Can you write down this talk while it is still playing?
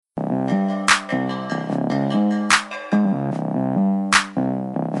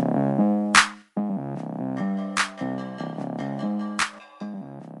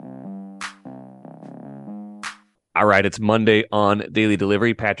right, it's Monday on Daily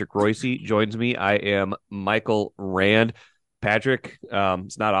Delivery. Patrick Royce joins me. I am Michael Rand. Patrick,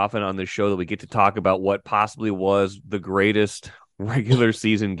 it's not often on this show that we get to talk about what possibly was the greatest regular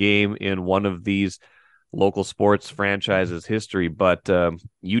season game in one of these local sports franchises' history, but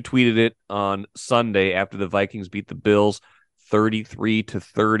you tweeted it on Sunday after the Vikings beat the Bills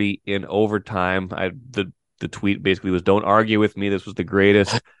 33-30 in overtime. The tweet basically was, "Don't argue with me. This was the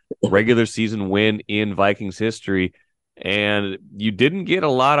greatest regular season win in Vikings history." And you didn't get a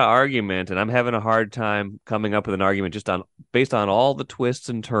lot of argument, and I'm having a hard time coming up with an argument just on based on all the twists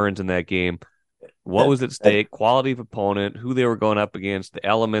and turns in that game. What was at stake, quality of opponent, who they were going up against, the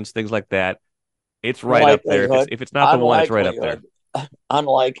elements, things like that. It's right up there. If it's Unlikelihood, if it's not the one, it's right up there. unlikelihood,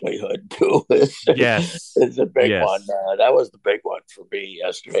 unlikelihood too Yes. is a big one. Yes. That was the big one for me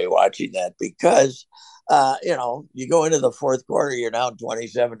yesterday watching that because you go into the fourth quarter, you're down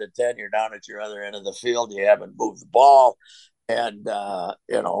 27-10, you're down at your other end of the field, you haven't moved the ball, and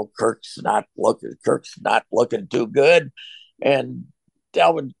Kirk's not looking too good, and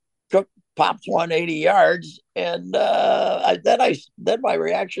Dalvin Cook pops 180 yards, and then my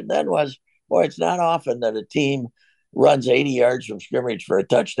reaction then was, boy, it's not often that a team runs 80 yards from scrimmage for a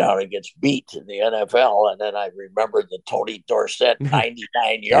touchdown and gets beat in the NFL. And then I remember the Tony Dorsett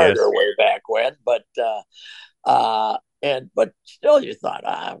 99 yarder Yes. way back when. But still, you thought,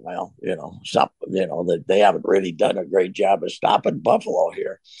 that they haven't really done a great job of stopping Buffalo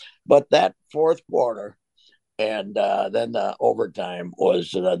here. But that fourth quarter, and then the overtime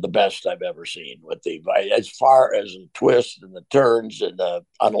was the best I've ever seen with as far as the twists and the turns and the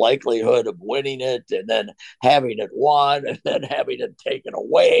unlikelihood of winning it, and then having it won, and then having it taken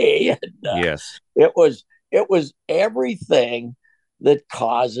away, and Yes. it was everything that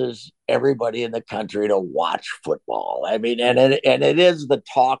causes everybody in the country to watch football. I mean, and it is the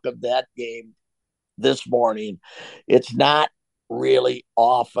talk of that game this morning. It's not really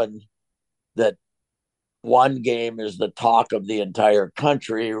often that one game is the talk of the entire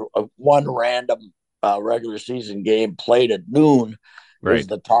country. One random regular season game played at noon is Right.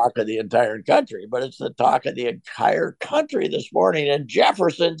 the talk of the entire country, but it's the talk of the entire country this morning. And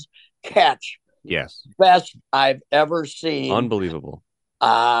Jefferson's catch, Yes. best I've ever seen. Unbelievable.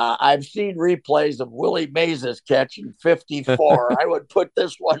 I've seen replays of Willie Mays' catch in 54. I would put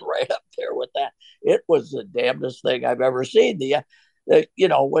this one right up there with that. It was the damnedest thing I've ever seen.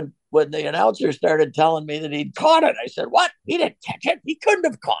 When the announcer started telling me that he'd caught it, I said, "What? He didn't catch it. He couldn't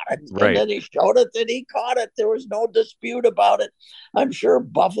have caught it." And Right. then he showed it that he caught it. There was no dispute about it. I'm sure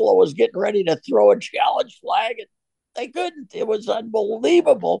Buffalo was getting ready to throw a challenge flag, and they couldn't. It was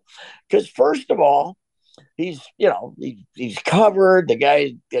unbelievable because, first of all, he's covered. The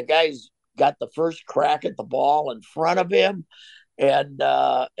guy's got the first crack at the ball in front of him, and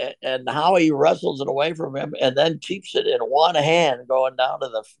how he wrestles it away from him and then keeps it in one hand going down to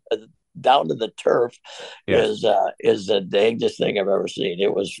the turf Yes. is the dangest thing I've ever seen.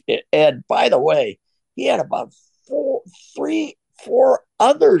 And by the way, he had about four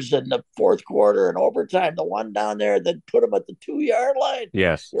others in the fourth quarter and overtime. The one down there that put him at the 2 yard line.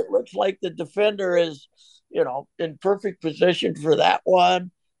 Yes. It looks like the defender is, in perfect position for that one.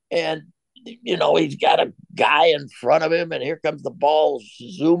 And he's got a guy in front of him, and here comes the ball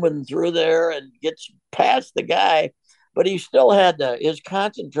zooming through there and gets past the guy. But he still had his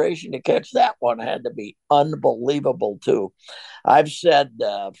concentration to catch that one had to be unbelievable too. I've said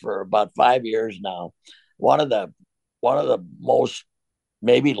for about 5 years now, one of the most,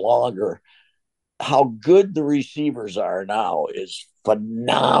 maybe longer, how good the receivers are now is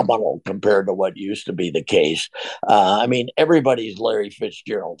phenomenal compared to what used to be the case. I mean, everybody's Larry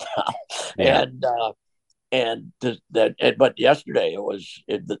Fitzgerald now, Yeah. but yesterday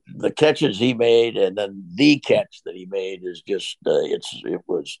the catches he made, and then the catch that he made is just it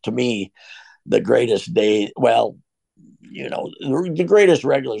was, to me, the greatest day. Well, the greatest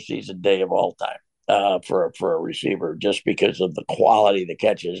regular season day of all time for a receiver, just because of the quality of the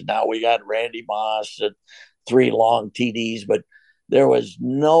catches. Now we got Randy Moss at three long TDs, but there was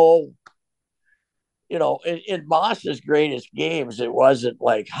no, in Moss's greatest games, it wasn't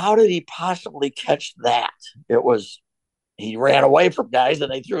like, how did he possibly catch that? It was, he ran away from guys and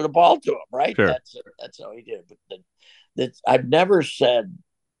they threw the ball to him, right? Sure. That's how he did. But I've never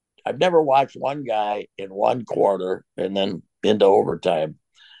watched one guy in one quarter and then into overtime.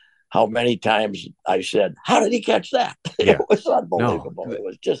 How many times I said, "How did he catch that?" It Yeah. was No. unbelievable. It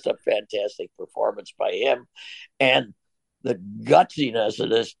was just a fantastic performance by him, and the gutsiness of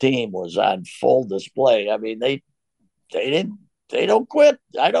this team was on full display. I mean, they don't quit.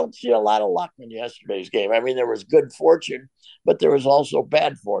 I don't see a lot of luck in yesterday's game. I mean, there was good fortune, but there was also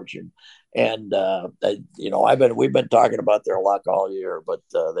bad fortune. And we've been talking about their luck all year, but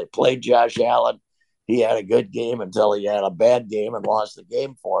they played Josh Allen. He had a good game until he had a bad game and lost the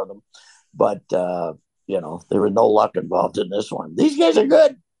game for them. But there was no luck involved in this one. These guys are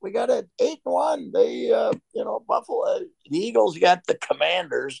good. We got an 8-1. They, Buffalo, the Eagles got the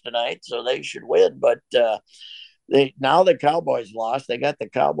Commanders tonight, so they should win. But now the Cowboys lost. They got the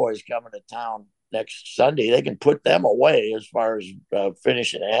Cowboys coming to town next Sunday. They can put them away as far as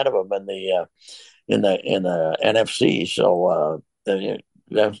finishing ahead of them in the NFC. So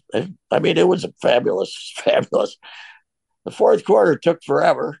I mean, it was a fabulous, fabulous. The fourth quarter took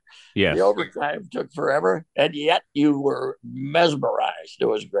forever. Yes. The overtime took forever, and yet you were mesmerized. It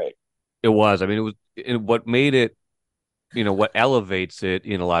was great. It was. I mean, what made it, what elevates it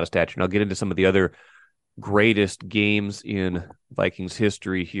in a lot of stature. And I'll get into some of the other greatest games in Vikings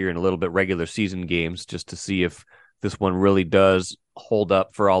history here in a little bit, regular season games, just to see if this one really does hold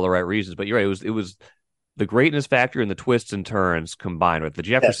up for all the right reasons. But you're right. It was the greatness factor and the twists and turns combined with the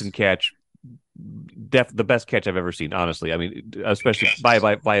Jefferson catch. The best catch I've ever seen, honestly. I mean, especially by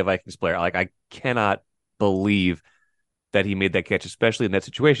a Vikings player. Like, I cannot believe that he made that catch, especially in that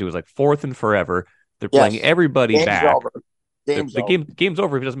situation. It was like fourth and forever. They're playing everybody Game's back. Over. Game's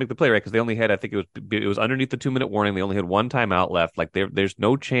over if he doesn't make the play, right? Because they only had, I think it was underneath the 2-minute warning. They only had one timeout left. Like, there's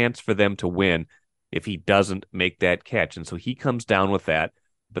no chance for them to win if he doesn't make that catch. And so he comes down with that.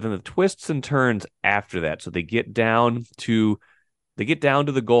 But then the twists and turns after that. So they get down to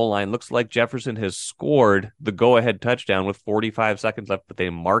the goal line. Looks like Jefferson has scored the go-ahead touchdown with 45 seconds left, but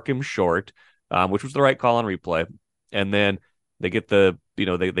they mark him short, which was the right call on replay. And then they get they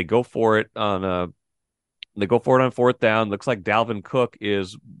go for it on fourth down. Looks like Dalvin Cook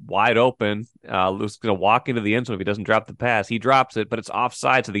is wide open. Looks going to walk into the end zone if he doesn't drop the pass. He drops it, but it's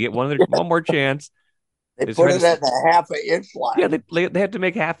offside, so they get one more chance. They put it at the half an inch line. Yeah, they had to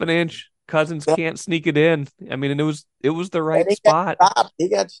make half an inch. Cousins can't sneak it in. I mean, and it was the right spot. He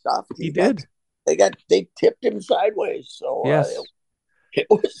got stopped. He did. They tipped him sideways. So yes. It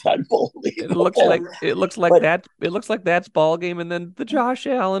was unbelievable. It looks like that's ball game, and then the Josh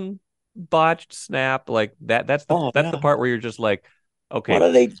Allen botched snap, like that. That's the part where you're just like, okay, what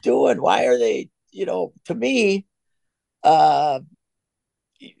are they doing? Why are they? To me, okay,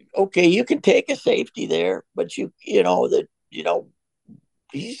 you can take a safety there, but you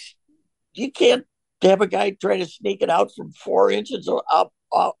can't have a guy trying to sneak it out from 4 inches up.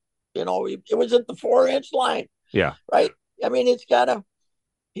 It was at the 4-inch line. Yeah. Right. I mean, he's got to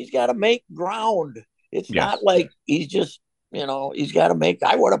make ground. It's not like he's just, he's got to make.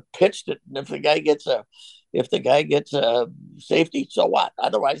 I would have pitched it, and if the guy gets a safety, so what?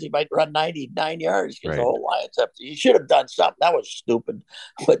 Otherwise, he might run 99 yards because the whole line's up. You should have done something. That was stupid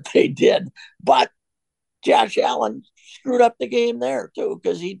what they did. But Josh Allen screwed up the game there too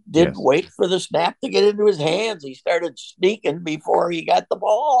because he didn't wait for the snap to get into his hands. He started sneaking before he got the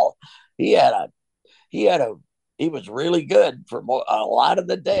ball. He was really good for a lot of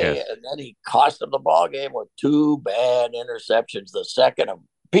the day, and then he cost him the ball game with 2 bad interceptions. The second of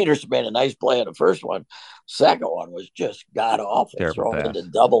Peterson made a nice play in the first one. Second one was just god awful, thrown into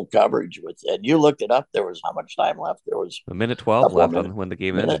double coverage and you looked it up. There was how much time left? There was a minute 12 left when the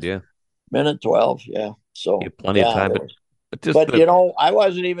game ended. Yeah, minute 12. Yeah, so plenty of time. But I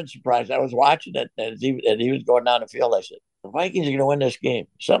wasn't even surprised. I was watching it, and he was going down the field. I said, the Vikings are going to win this game.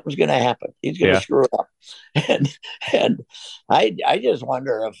 Something's going to happen. He's going to screw up. And I just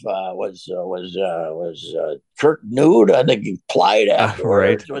wonder if was Kirk nude on the Clyde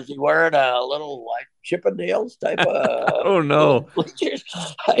afterwards? Was he wearing a little like Chippendales type of? Oh no!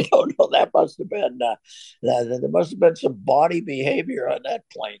 I don't know. That must have been there must have been some body behavior on that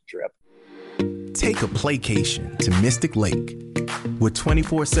plane trip. Take a playcation to Mystic Lake. With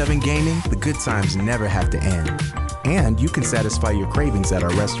 24/7 gaming, the good times never have to end. And you can satisfy your cravings at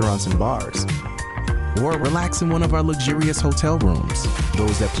our restaurants and bars. Or relax in one of our luxurious hotel rooms.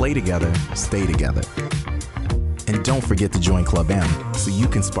 Those that play together, stay together. And don't forget to join Club M so you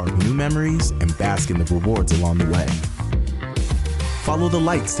can spark new memories and bask in the rewards along the way. Follow the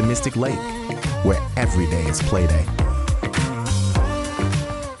lights to Mystic Lake, where every day is play day.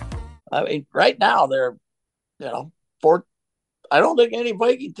 I mean, right now they're, I don't think any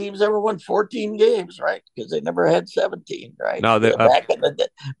Viking teams ever won 14 games, right? Because they never had 17, right? No, back in the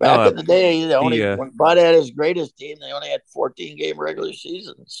day, when Bud had his greatest team, they only had 14-game regular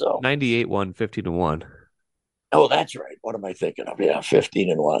season. So 98 won 15-1. Oh, that's right. What am I thinking of? Yeah,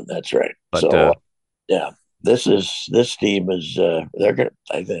 15-1. That's right. But, so this team is they're gonna.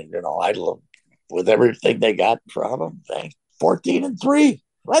 I think I love with everything they got in front of them. 14-3.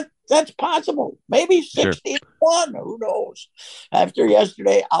 What? That's possible. Maybe Sure. 61. Who knows? After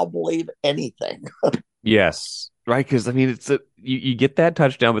yesterday, I'll believe anything. Yes. Right. Because, I mean, you get that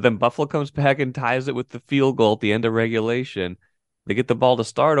touchdown, but then Buffalo comes back and ties it with the field goal at the end of regulation. They get the ball to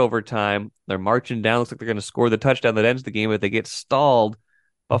start overtime. They're marching down. Looks like they're going to score the touchdown that ends the game, but they get stalled.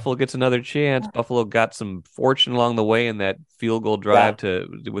 Buffalo gets another chance. Buffalo got some fortune along the way in that field goal drive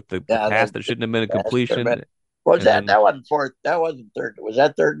with the pass that shouldn't have been a completion. What was And that? then That wasn't fourth. That wasn't third. Was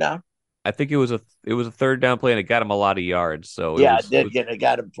that third down? I think it was a third down play and it got him a lot of yards. So Yeah, it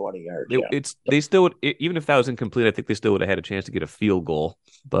got him 20 yards. Yeah. they still would, even if that was incomplete, I think they still would have had a chance to get a field goal.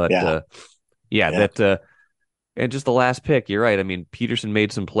 But and just the last pick, you're right. I mean, Peterson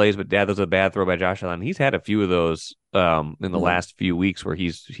made some plays, but that was a bad throw by Josh Allen. He's had a few of those in the last few weeks where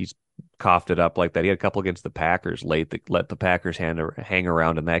he's coughed it up like that. He had a couple against the Packers late that let the Packers hang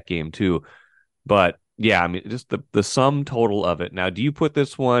around in that game too. But yeah, I mean, just the sum total of it. Now, do you put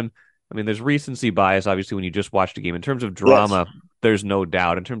this one? I mean, there's recency bias, obviously, when you just watched a game. In terms of drama, there's no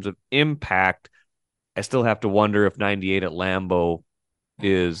doubt. In terms of impact, I still have to wonder if 98 at Lambeau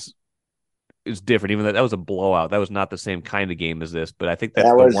is different. Even that was a blowout. That was not the same kind of game as this. But I think that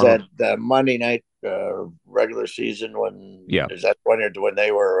was the Monday night regular season when is that when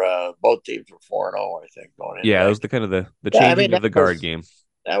they were both teams were 4-0, I think, going in. Yeah, it was the kind of the changing of the guard game.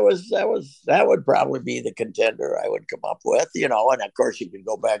 That would probably be the contender I would come up with, and of course you can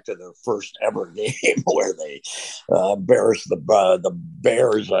go back to their first ever game where they embarrassed the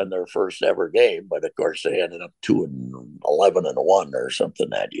Bears on their first ever game, but of course they ended up 2-11-1 or something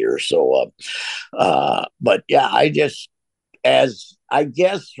that year. So, but yeah, I guess when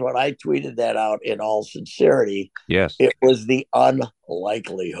I tweeted that out in all sincerity, yes, it was the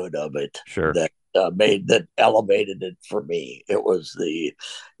unlikelihood of it that that elevated it for me. It was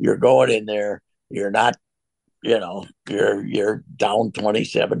you're going in there, you're not, you're down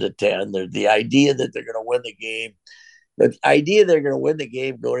 27-10. The idea that they're going to win the game, the idea they're going to win the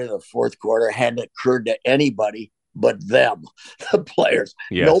game going into the fourth quarter hadn't occurred to anybody but them, the players.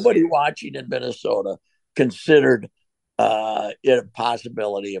 Yes. Nobody watching in Minnesota considered it a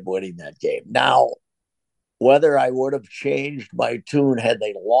possibility of winning that game. Now, whether I would have changed my tune had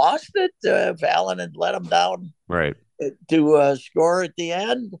they lost it, if Allen had let them down to score at the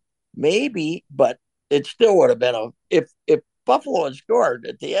end, maybe, but it still would have been if Buffalo had scored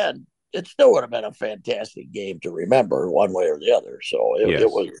at the end, it still would have been a fantastic game to remember one way or the other. So it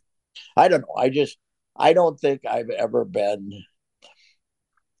was, I don't know. I don't think I've ever been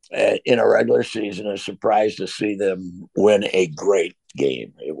in a regular season as surprised to see them win a great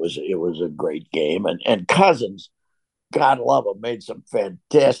game. It was a great game, and Cousins, God love him, made some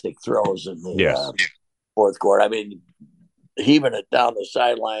fantastic throws in the fourth quarter. I mean, heaving it down the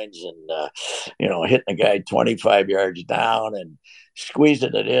sidelines and hitting a guy 25 yards down and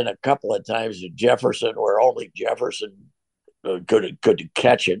squeezing it in a couple of times to Jefferson, where only Jefferson could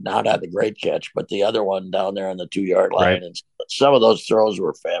catch it, not on the great catch, but the other one down there on the 2-yard line. Right. And some of those throws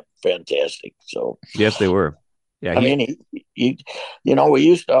were fantastic. So yes, they were. Yeah, I mean, we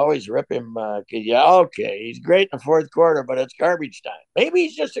used to always rip him. He's great in the fourth quarter, but it's garbage time. Maybe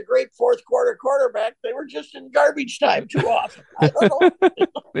he's just a great fourth quarter quarterback. They were just in garbage time too often. I don't know.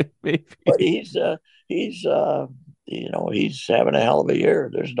 But he's having a hell of a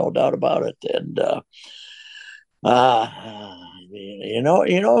year. There's no doubt about it. And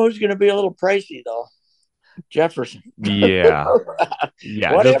who's going to be a little pricey though? Jefferson. Yeah.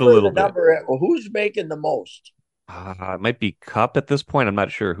 Whatever just a little the number. Well, who's making the most? It might be Kupp at this point. I'm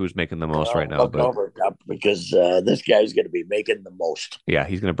not sure who's making the most right now. Look over Kupp because this guy's going to be making the most. Yeah,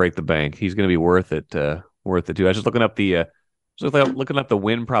 he's going to break the bank. He's going to be worth it. Worth it too. I was just looking up the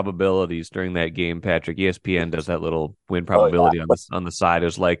win probabilities during that game. Patrick, ESPN does that little win probability on the side. It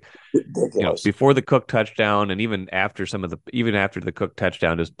was like before the Cook touchdown, and even after the Cook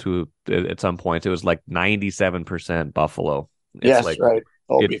touchdown, at some points it was like 97% Buffalo. It's right.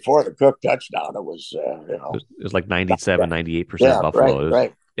 Before the Cook touchdown, it was it was like 97, 98% Buffalo.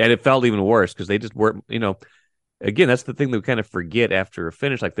 Right. And it felt even worse because they just weren't. Again, that's the thing that we kind of forget after a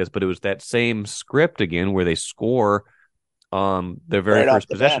finish like this. But it was that same script again where they score their very first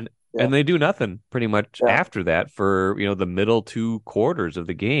possession, and they do nothing pretty much after that for the middle 2 quarters of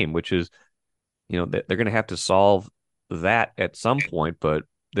the game, which is they're going to have to solve that at some point. But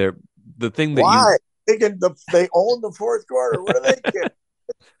the thing that they own the fourth quarter. What do they get?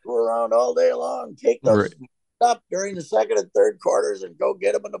 Go around all day long, take those up during the second and third quarters, and go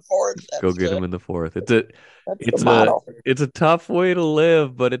get them in the fourth. Them in the fourth. It's a tough way to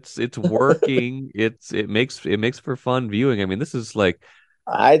live, but it's working. it makes for fun viewing. I mean, this is like,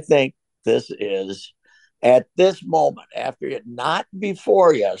 I think this is at this moment, after it, not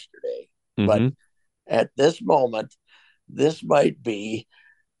before yesterday, but at this moment, this might be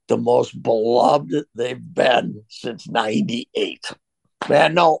the most beloved they've been since '98.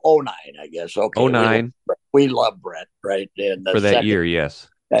 Man, no, '09, I guess. Okay. '09. We love Brett, right? And for that year, yes.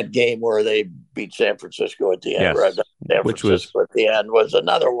 That game where they beat San Francisco at the end, yes. right? San Which Francisco was at the end was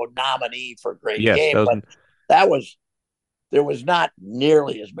another nominee for great yes, game. But there was not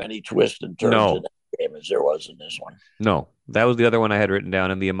nearly as many twists and turns in that game as there was in this one. No, that was the other one I had written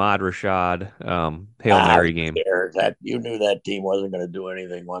down in the Ahmad Rashad Hail Mary game. That you knew that team wasn't going to do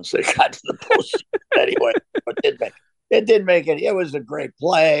anything once they got to the postseason anyway. But it didn't make it. It was a great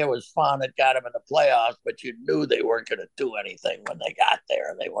play. It was fun. It got them in the playoffs, but you knew they weren't going to do anything when they got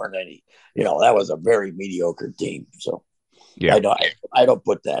there. They weren't any. That was a very mediocre team. So yeah, I don't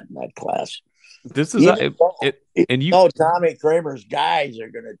put that in that class. This is Tommy Kramer's guys are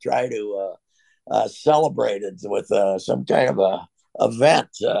going to try to celebrate it with some kind of a event.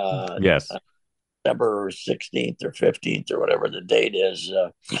 Yes. December 16th or 15th or whatever the date is.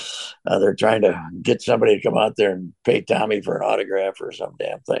 They're trying to get somebody to come out there and pay Tommy for an autograph or some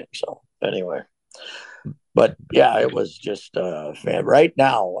damn thing. So anyway, but yeah, it was just fan right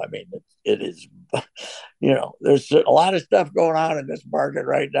now. I mean, it is, there's a lot of stuff going on in this market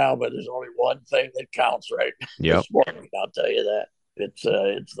right now, but there's only one thing that counts right this morning. I'll tell you that it's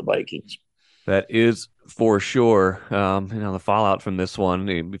the Vikings. That is for sure. The fallout from this one,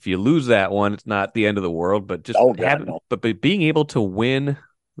 if you lose that one, it's not the end of the world, but just but being able to win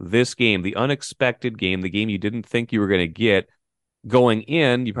this game, the unexpected game, the game you didn't think you were going to get going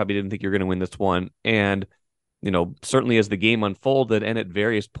in, you probably didn't think you were going to win this one. And, certainly as the game unfolded and at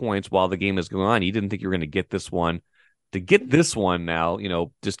various points while the game is going on, you didn't think you were going to get this one. To get this one now,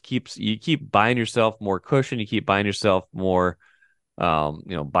 just you keep buying yourself more cushion. You keep buying yourself more,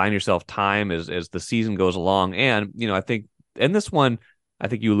 buying yourself time as the season goes along. And, I think this one, I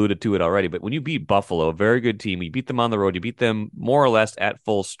think you alluded to it already, but when you beat Buffalo, a very good team, you beat them on the road, you beat them more or less at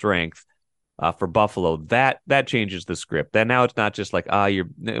full strength for Buffalo, that changes the script. That now it's not just like,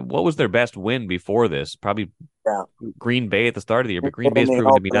 what was their best win before this? Probably Green Bay at the start of the year, but Green Bay's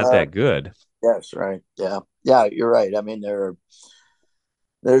proven to be not that good. Yes, right. Yeah. Yeah, you're right. I mean,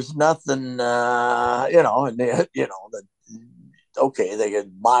 there's nothing, okay, they get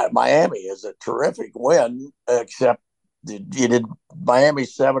Miami is a terrific win, except you did Miami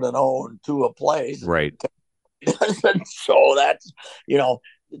 7-0 and 2 a place, right? So that's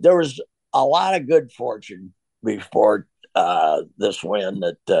there was a lot of good fortune before this win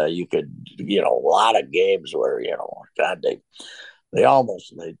that you could a lot of games where God they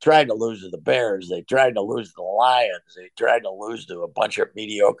tried to lose to the Bears, they tried to lose to the Lions, they tried to lose to a bunch of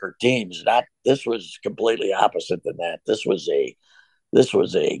mediocre teams. This was completely opposite than that. This was a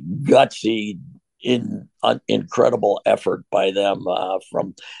gutsy, incredible effort by them.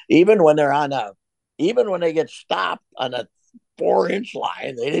 From even when they get stopped on a 4-inch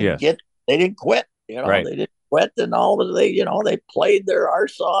line, they didn't quit. Right. They didn't quit, and all of they played their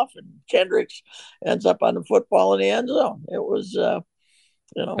arse off, and Kendricks ends up on the football in the end zone. It was,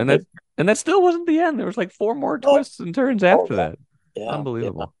 and that still wasn't the end. There was like 4 more twists and turns after that. Yeah,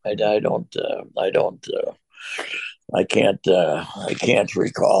 unbelievable. I can't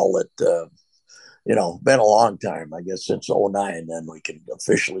recall it. Been a long time, I guess, since '09. Then we can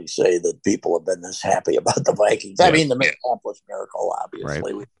officially say that people have been this happy about the Vikings. Yes. I mean, the Minneapolis Miracle,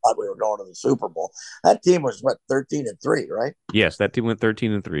 obviously. Right. We thought we were going to the Super Bowl. That team was 13-3, right? Yes, that team went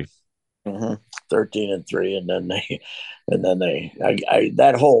 13-3. 13-3, and then they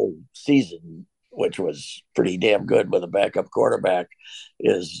that whole season, which was pretty damn good with a backup quarterback,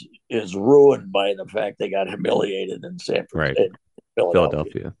 is ruined by the fact they got humiliated in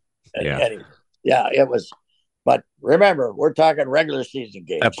Philadelphia. Yeah, it was. But remember, we're talking regular season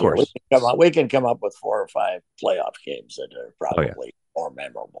games. Of course, we can come up with 4 or 5 playoff games that are probably more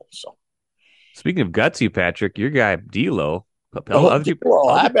memorable. So, speaking of gutsy, Patrick, your guy D'Lo. I've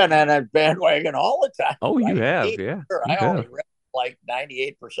been on that bandwagon all the time. Oh, you have, yeah. I only read like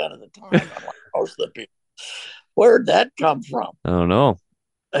 98% of the time. Unlike most of the people. Where'd that come from? I don't know.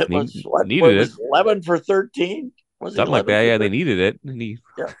 It was 11 for 13. Something like that. Yeah, they needed it. And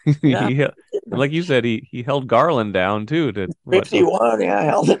like you said, he held Garland down too. To 51. Yeah,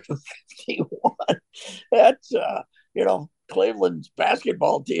 held it to 51. That's Cleveland's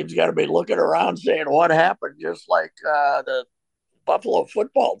basketball team's got to be looking around saying what happened, just like the Buffalo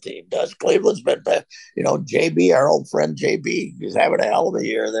football team does. Cleveland's been, JB, our old friend JB, is having a hell of a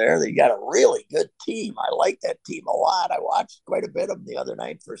year there. They got a really good team. I like that team a lot. I watched quite a bit of them the other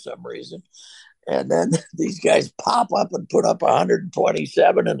night for some reason. And then these guys pop up and put up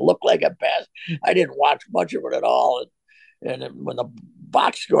 127 and look like a pass. I didn't watch much of it at all. And when the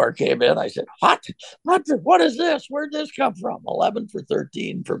box score came in, I said, what is this? Where'd this come from? 11 for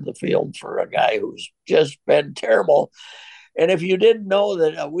 13 from the field for a guy who's just been terrible. And if you didn't know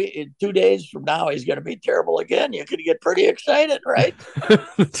that in 2 days from now he's going to be terrible again, you could get pretty excited, right?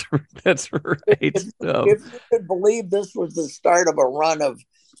 That's right. If you could believe this was the start of a run of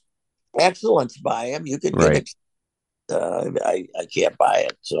excellence by him, you could get excited. I can't buy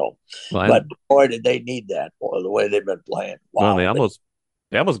it. So, but boy, did they need that, boy, the way they've been playing. Wow, well,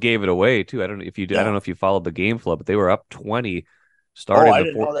 they almost gave it away too. I don't know if you did. Yeah. I don't know if you followed the game flow, but they were up 20. I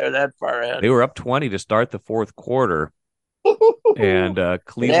didn't know they were that far ahead. They were up 20 to start the fourth quarter. And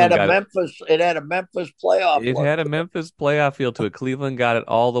Cleveland it had a Memphis playoff. It had a Memphis playoff feel to it. Cleveland got it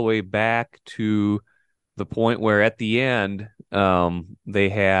all the way back to the point where at the end, they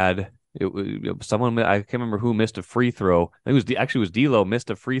had someone, I can't remember who missed a free throw. It was D'Lo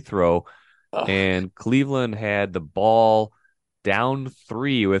missed a free throw, and Cleveland had the ball down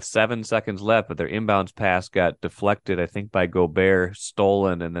 3 with 7 seconds left, but their inbounds pass got deflected, I think, by Gobert,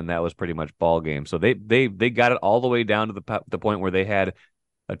 stolen, and then that was pretty much ball game. So they got it all the way down to the point where they had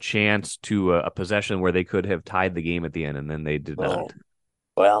a chance to a possession where they could have tied the game at the end, and then they did not.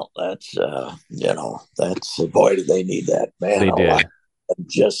 Well, that's boy, did they need that, man. They did.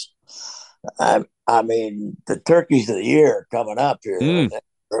 I mean, the turkeys of the year coming up here.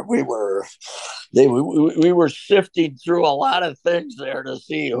 We were sifting through a lot of things there to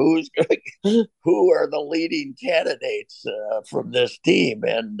see who are the leading candidates from this team,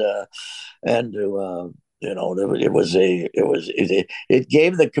 and it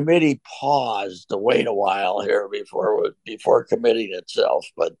gave the committee pause to wait a while here before committing itself.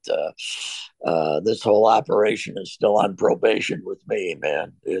 But this whole operation is still on probation with me,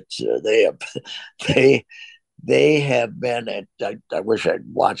 man. It's they have been I wish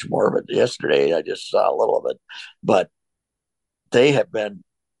I'd watched more of it yesterday. I just saw a little of it, but they have been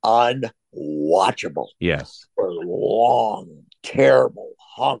unwatchable. Yes. For long, terrible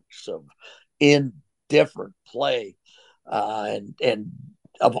hunks of indifferent play. And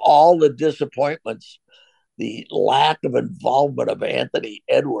of all the disappointments, the lack of involvement of Anthony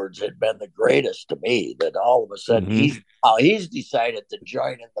Edwards had been the greatest to me. That all of a sudden he's decided to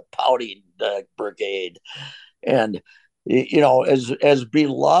join in the pouting brigade. And, as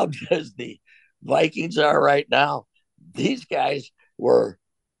beloved as the Vikings are right now, these guys were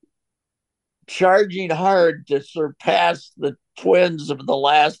charging hard to surpass the Twins of the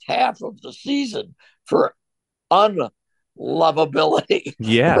last half of the season for unlovability.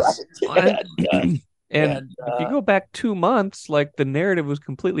 Yes. Right? And if you go back 2 months, like the narrative was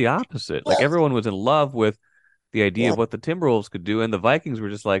completely opposite. Like everyone was in love with the idea of what the Timberwolves could do, and the Vikings were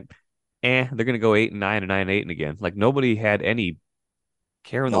just like, they're going to go 8-9 and 9-8 again. Like nobody had any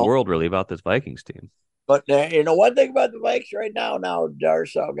care in the world really about this Vikings team. But one thing about the Vikes right now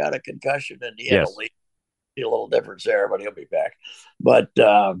Darsow got a concussion and he had a little difference there, but he'll be back. But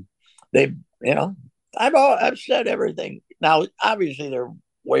I've said everything. Now, obviously, they're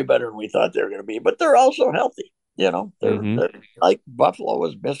way better than we thought they were going to be, but they're also healthy. They're like Buffalo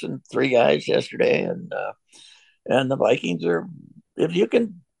was missing 3 guys yesterday, and the Vikings are,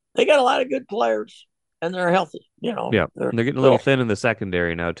 they got a lot of good players, and they're healthy. Yeah, they're getting a little thin in the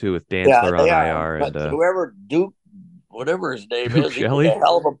secondary now too, with Dantzler on IR, and whoever Duke, whatever his name is, he did a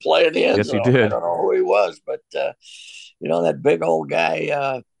hell of a play in the end zone. He did. I don't know who he was, but that big old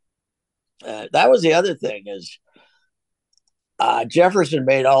guy. That was the other thing is Jefferson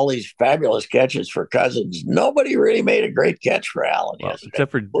made all these fabulous catches for Cousins. Nobody really made a great catch for Allen yesterday,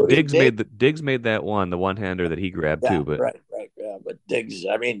 except for Diggs. Diggs made that one-hander that he grabbed too. But right. Yeah, but Diggs,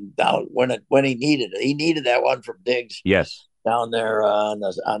 I mean, down when he needed that one from Diggs. Yes, down there on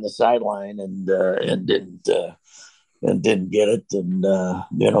the sideline, and didn't get it.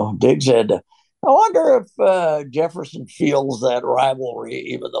 And Diggs had to. I wonder if Jefferson feels that rivalry,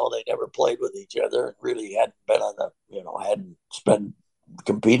 even though they never played with each other and really hadn't been hadn't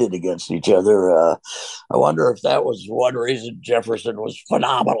competed against each other. I wonder if that was one reason Jefferson was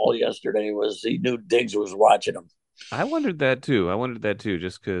phenomenal yesterday, was he knew Diggs was watching him. I wondered that too,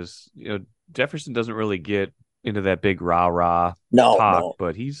 just because Jefferson doesn't really get into that big rah-rah talk,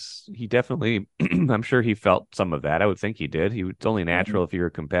 but he definitely, I'm sure he felt some of that. I would think he did. It's only natural if you're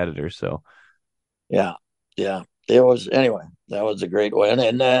a competitor, so. Yeah. It was, anyway, that was a great win.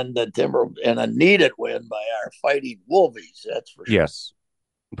 And then a needed win by our Fighting Wolvies, that's for sure. Yes.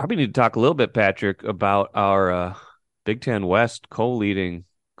 We probably need to talk a little bit, Patrick, about our Big Ten West co-leading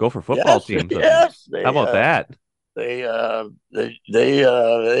Gopher football team. Yes. How about that? They've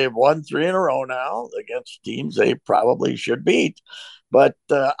won three in a row now against teams they probably should beat. But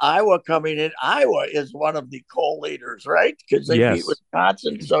Iowa coming in, Iowa is one of the co-leaders, right? Because they beat Yes.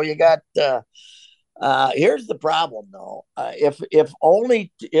 Wisconsin. So you got here's the problem though.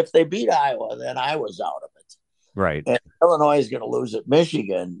 If they beat Iowa, then Iowa's out of it, Right. and Illinois is going to lose at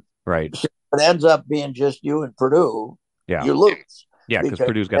Michigan. Right. So it ends up being just you and Purdue. Yeah. You lose Yeah, because because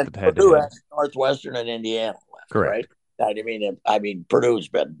Purdue's got the head to Purdue head. has Northwestern and Indiana left, Correct. right? I mean, Purdue's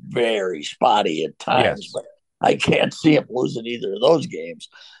been very spotty at times, Yes. but I can't see them losing either of those games.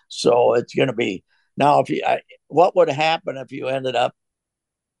 So it's going to be now. What would happen if you ended up?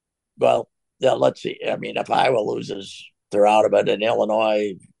 Well, yeah, let's see. I mean, if Iowa loses, they're out of it. In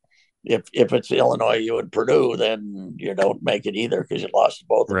Illinois, if it's Illinois, you and Purdue, then you don't make it either because you lost to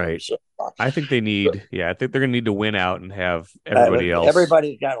both of them. Right. So, I think I think they're going to need to win out and have everybody else.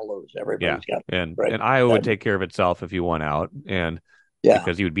 Everybody's got to lose. Everybody's got to and right? and Iowa would take care of itself if you won out, and yeah,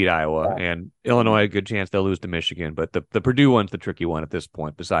 because you would beat Iowa and Illinois, a good chance they'll lose to Michigan. But the Purdue one's the tricky one at this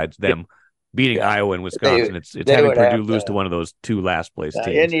point. Besides them beating Iowa and Wisconsin, it's having Purdue lose to one of those two last place teams.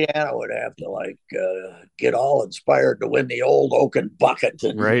 Indiana would have to get all inspired to win the old Oaken bucket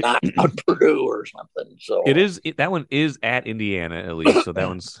and knock out Purdue or something. So that one is at Indiana at least. So that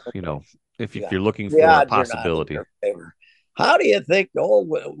one's if you're looking for a possibility. How do you think the old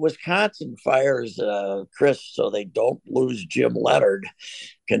Wisconsin fires Chris so they don't lose Jim Leonard?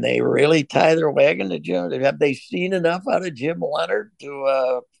 Can they really tie their wagon to Jim? Have they seen enough out of Jim Leonard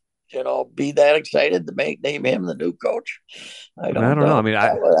to be that excited to name him the new coach? I don't know. I mean,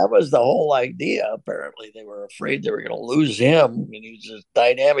 that was the whole idea. Apparently, they were afraid they were going to lose him. I mean, he's a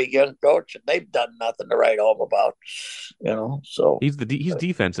dynamic young coach, and they've done nothing to write home about. So he's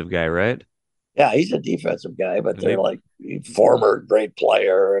defensive guy, right? Yeah, he's a defensive guy, but they're like former great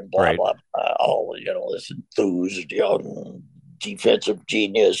player and blah blah blah. All this enthused young defensive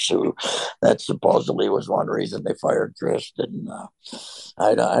genius who that supposedly was one reason they fired Chris. And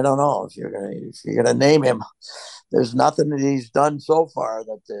I don't know if you're gonna name him. There's nothing that he's done so far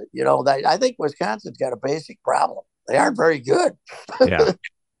that I think Wisconsin's got a basic problem. They aren't very good. Yeah.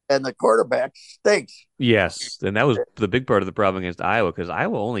 And the quarterback stinks. Yes, and that was the big part of the problem against Iowa because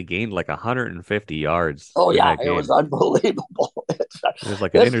Iowa only gained like 150 yards. Oh yeah, it was unbelievable. It was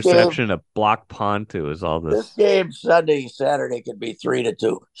like an interception, a block punt. It was all this. This game Saturday could be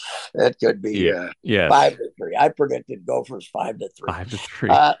 3-2. It could be 5-3. I predicted Gophers 5-3.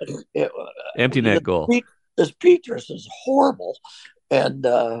 5-3. Empty net goal. This Petrus is horrible. And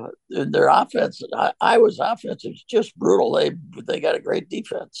their offense, Iowa's offense is just brutal. They got a great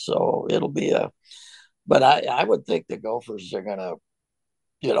defense, so it'll be But I would think the Gophers are gonna,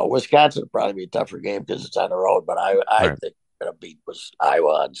 Wisconsin will probably be a tougher game because it's on the road. But I think they're gonna beat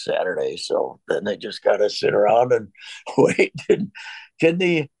Iowa on Saturday. So then they just gotta sit around and wait. And can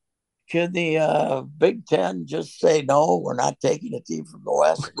the Big Ten just say no? We're not taking a team from the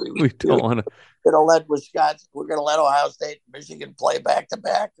West. We don't want to. We're going to let Wisconsin. We're going to let Ohio State, and Michigan play back to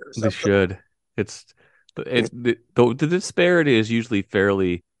back, or something. They should. The disparity is usually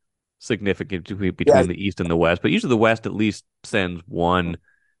fairly significant between the East and the West, but usually the West at least sends one.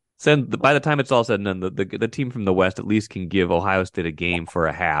 By the time it's all said and done, the team from the West at least can give Ohio State a game for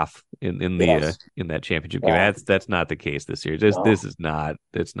a half in that championship game. That's not the case this year. This is not.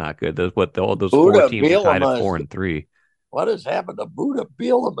 It's not good. Those four teams are tied at 4-3. What has happened to Buda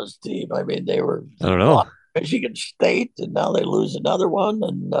Bielema's team? I mean, they were I don't know. Michigan State, and now they lose another one,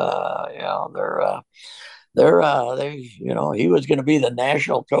 and he was going to be the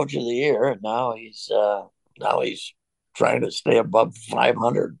national coach of the year, and now he's trying to stay above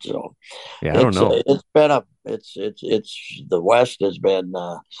 500. So yeah, I don't know. It's the West has been.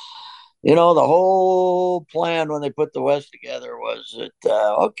 The whole plan when they put the West together was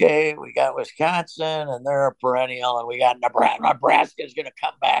that, okay, we got Wisconsin and they're a perennial, and we got Nebraska. Nebraska's going to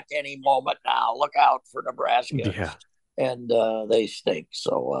come back any moment now. Look out for Nebraska. Yeah. And they stink.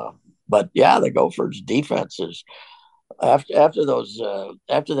 So, but yeah, the Gophers' defense is after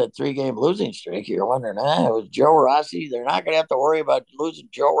that 3-game losing streak. You're wondering, it was Joe Rossi. They're not going to have to worry about losing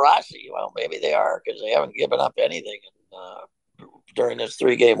Joe Rossi. Well, maybe they are because they haven't given up anything during this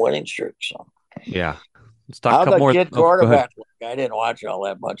 3-game winning streak. So yeah, let's talk about the kid quarterback. I didn't watch all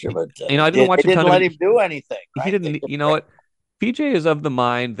that much of it. I didn't watch. Didn't let him do anything. Right? He didn't. You know what? PJ is of the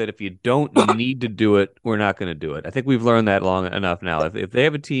mind that if you don't need to do it, we're not going to do it. I think we've learned that long enough now. If they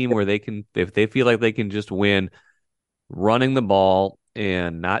have a team where if they feel like they can just win, running the ball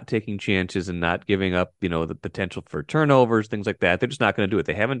and not taking chances and not giving up, the potential for turnovers, things like that, they're just not going to do it.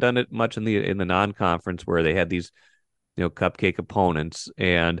 They haven't done it much in the non-conference where they had these cupcake opponents,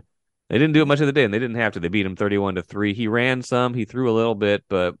 and They didn't do it much of the day, and they didn't have to. They beat him 31-3. He ran some, he threw a little bit,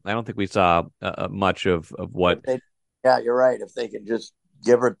 but I don't think we saw much of what. Yeah, you're right. If they can just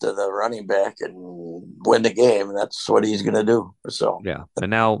give it to the running back and win the game, that's what he's going to do. So yeah, and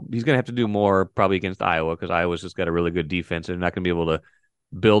now he's going to have to do more probably against Iowa because Iowa's just got a really good defense, and they're not going to be able to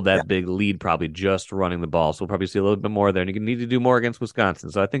build that big lead probably just running the ball. So we'll probably see a little bit more there, and you need to do more against Wisconsin.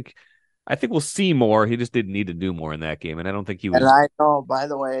 So I think we'll see more. He just didn't need to do more in that game, and I don't think he was. And I know, by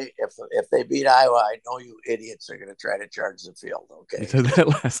the way, if they beat Iowa, I know you idiots are going to try to charge the field. Okay, You said that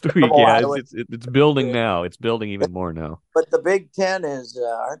last week. Yeah, it's building now. It's building even more now. But the Big Ten is,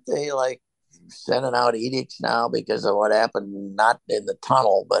 aren't they like sending out edicts now because of what happened? Not in the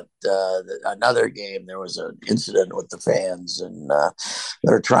tunnel, but another game. There was an incident with the fans, and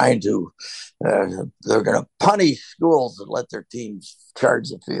they're trying to. They're going to punish schools and let their teams charge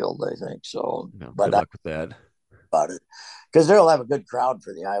the field. I think so. No, but good luck with that. About it, because they'll have a good crowd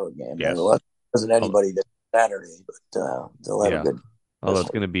for the Iowa game. Yes. There wasn't anybody this Saturday, but they'll have a good. Although it's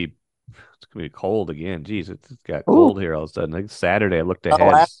going to be cold again. Jeez, it's got cold here all of a sudden. Like Saturday, I looked ahead.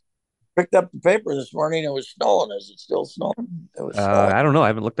 I picked up the paper this morning. It was snowing. Is it still snowing? It was. I don't know. I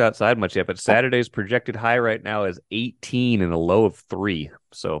haven't looked outside much yet, but Saturday's projected high right now is 18 and a low of 3.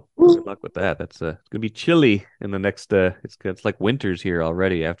 So good luck with that. That's it's going to be chilly in the next. It's like winters here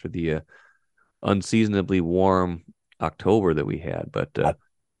already after the unseasonably warm October that we had. But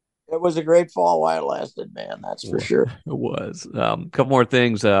it was a great fall while it lasted, man. That's for sure. It was. A couple more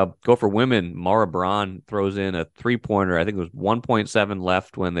things. Go for women. Mara Braun throws in a 3-pointer. I think it was 1.7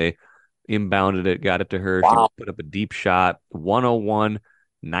 left when they inbounded it, got it to her. Wow. She put up a deep shot. 101-99.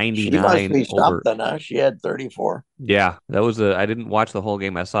 She must be something, huh? She had 34. Yeah, that was I didn't watch the whole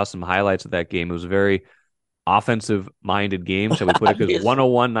game. I saw some highlights of that game. It was a very offensive-minded game, so we put it because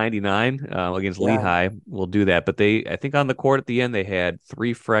 101-99 against Lehigh. We'll do that. But I think on the court at the end, they had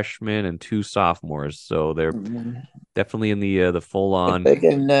 3 freshmen and 2 sophomores, so they're definitely in the full-on rebuild. They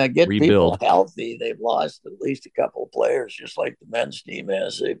can get rebuild. People healthy. They've lost at least a couple of players, just like the men's team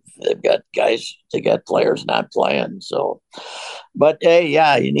has. They've got guys. They got players not playing. So, but hey,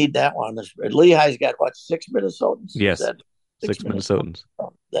 yeah, you need that one. Lehigh's got what, 6 Minnesotans? Yes. 6 Minnesotans.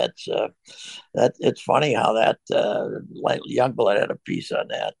 That's it's funny how that Youngblood had a piece on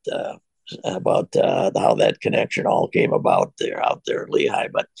that about how that connection all came about there out there at Lehigh.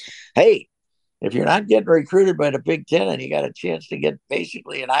 But hey, if you're not getting recruited by the Big Ten and you got a chance to get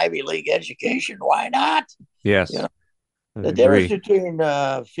basically an Ivy League education, why not? Yes. You know, the difference between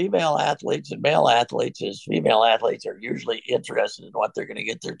female athletes and male athletes is female athletes are usually interested in what they're going to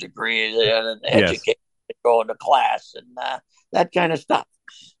get their degrees in and education. Go into class and that kind of stuff.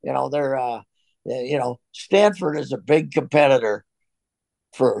 You know, they're Stanford is a big competitor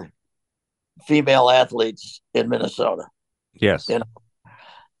for female athletes in Minnesota. Yes. You know,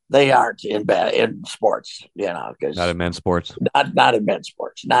 they aren't in sports, because not in men's sports. Not in men's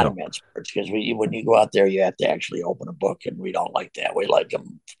sports. Not in men's sports, because when you go out there, you have to actually open a book, and we don't like that. We like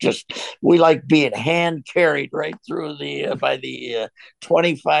them we like being hand carried right through by the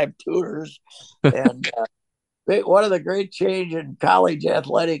 25 tutors. And one of the great change in college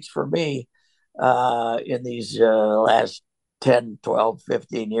athletics for me in these last 10, 12,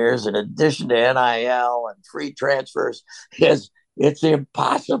 15 years, in addition to NIL and free transfers, is it's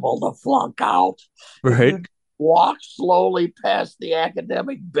impossible to flunk out. Right. You walk slowly past the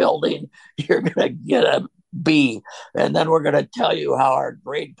academic building, you're going to get a B. And then we're going to tell you how our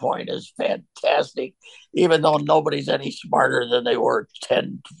grade point is fantastic, even though nobody's any smarter than they were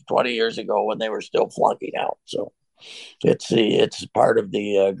 10, 20 years ago when they were still flunking out. So it's part of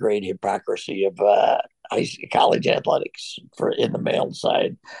the great hypocrisy of college athletics in the male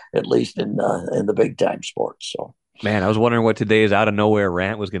side, at least in the big time sports. So. Man, I was wondering what today's out of nowhere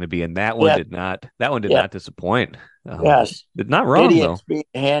rant was going to be, and that one did not. That one did not disappoint. Yes, it's not wrong idiots though. Being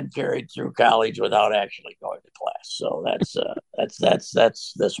hand carried through college without actually going to class. So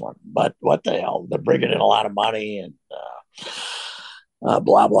that's this one. But what the hell? They're bringing in a lot of money and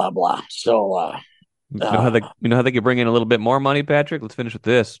blah blah blah. So you know how they could bring in a little bit more money, Patrick? Let's finish with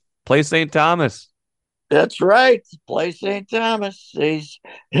this. Play St. Thomas. That's right. Play St. Thomas. It's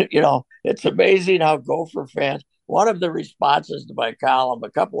amazing how Gopher fans. One of the responses to my column,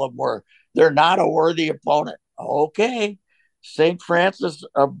 a couple of them were, they're not a worthy opponent. Okay. St. Francis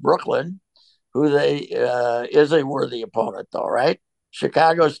of Brooklyn, who is a worthy opponent, though, right?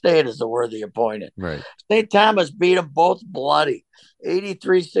 Chicago State is a worthy opponent. Right. St. Thomas beat them both bloody,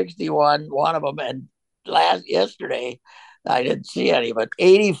 83-61, one of them. And yesterday, I didn't see any, but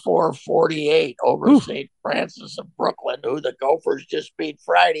 84-48 over St. Francis of Brooklyn, who the Gophers just beat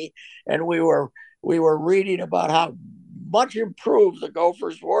Friday. And we were reading about how much improved the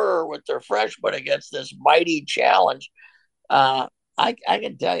Gophers were with their freshmen against this mighty challenge. I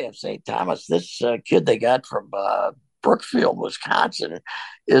can tell you, St. Thomas, this kid they got from Brookfield, Wisconsin,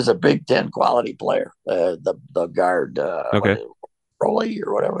 is a Big Ten quality player. The guard, Okay. Rowley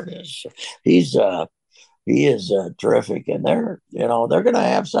or whatever it is, he is terrific, and they're going to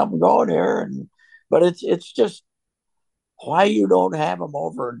have something going here. But it's just why you don't have them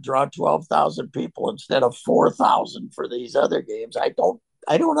over and draw 12,000 people instead of 4,000 for these other games. I don't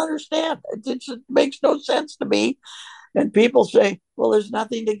understand. It makes no sense to me. And people say, well, there's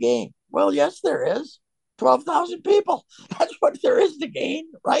nothing to gain. Well, yes, there is. 12,000 people. That's what there is to gain,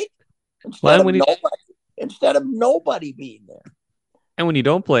 right? Instead of nobody being there. And when you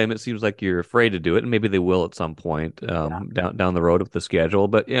don't play them, it seems like you're afraid to do it, and maybe they will at some point down the road with the schedule.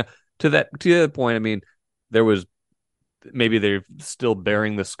 But yeah, to that point, I mean, maybe they're still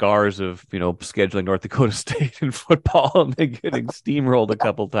bearing the scars of scheduling North Dakota State in football and they getting steamrolled a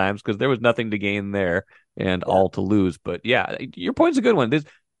couple times because there was nothing to gain there and all to lose. But yeah, your point's a good one.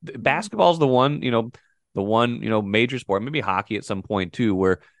 Basketball's the one major sport, maybe hockey at some point too,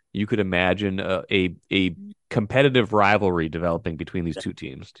 where you could imagine a competitive rivalry developing between these two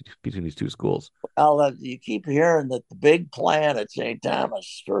teams, between these two schools. Well, you keep hearing that the big plan at St.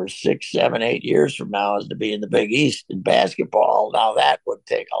 Thomas for 6, 7, 8 years from now is to be in the Big East in basketball. Now that would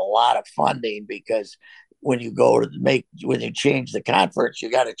take a lot of funding because when you change the conference,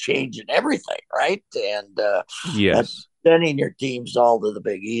 you got to change in everything, right? And yes, sending your teams all to the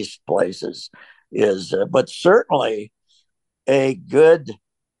Big East places is, but certainly a good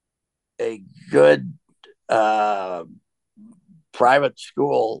private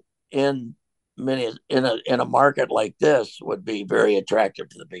school in a market like this would be very attractive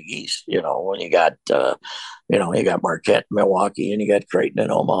to the Big East. When you got Marquette in Milwaukee, and you got Creighton in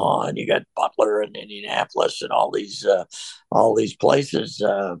Omaha, and you got Butler in Indianapolis, and all these places.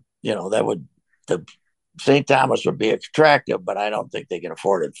 The St. Thomas would be attractive, but I don't think they can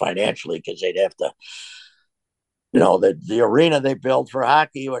afford it financially because they'd have to. The arena they built for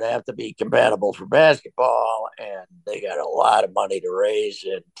hockey would have to be compatible for basketball, and they got a lot of money to raise,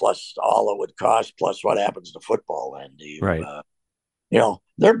 and plus all it would cost, plus what happens to football. And right.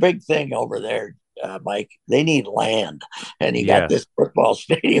 Their big thing over there, Mike, they need land, and you got this football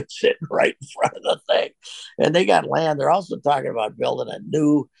stadium sitting right in front of the thing, and they got land. They're also talking about building a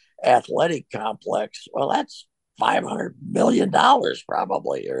new athletic complex. Well, that's $500 million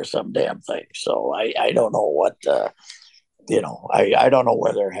probably, or some damn thing. So I don't know what I don't know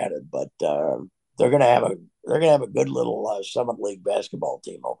where they're headed, but they're gonna have a good little Summit League basketball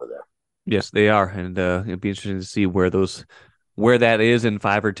team over there. Yes, they are, and it'd be interesting to see where that is in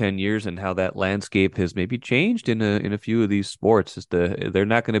 5 or 10 years and how that landscape has maybe changed in a few of these sports. They're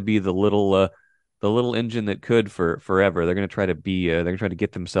not going to be the little engine that could for forever. They're going to try to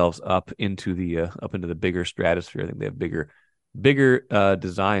get themselves up into the bigger stratosphere. I think they have bigger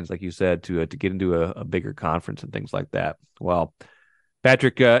designs, like you said, to get into a bigger conference and things like that. Well,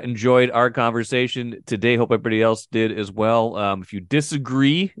 Patrick, enjoyed our conversation today. Hope everybody else did as well. If you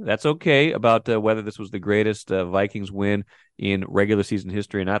disagree, that's okay about whether this was the greatest Vikings win in regular season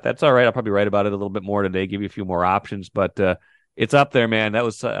history or not. That's all right. I'll probably write about it a little bit more today, give you a few more options, but it's up there, man. That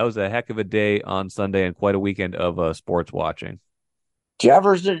was a heck of a day on Sunday and quite a weekend of sports watching.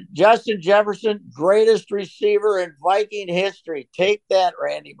 Justin Jefferson, greatest receiver in Viking history. Take that,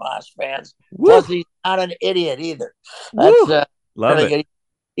 Randy Moss fans. Woo! Plus, he's not an idiot either. That's love it.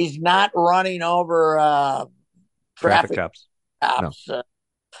 He's not running over traffic cops. No.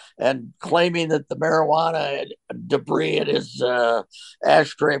 And claiming that the marijuana debris in his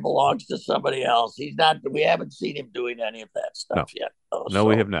ashtray belongs to somebody else. He's not. We haven't seen him doing any of that stuff yet. No,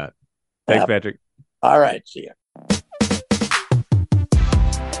 we have not. Thanks, Patrick. All right. See ya.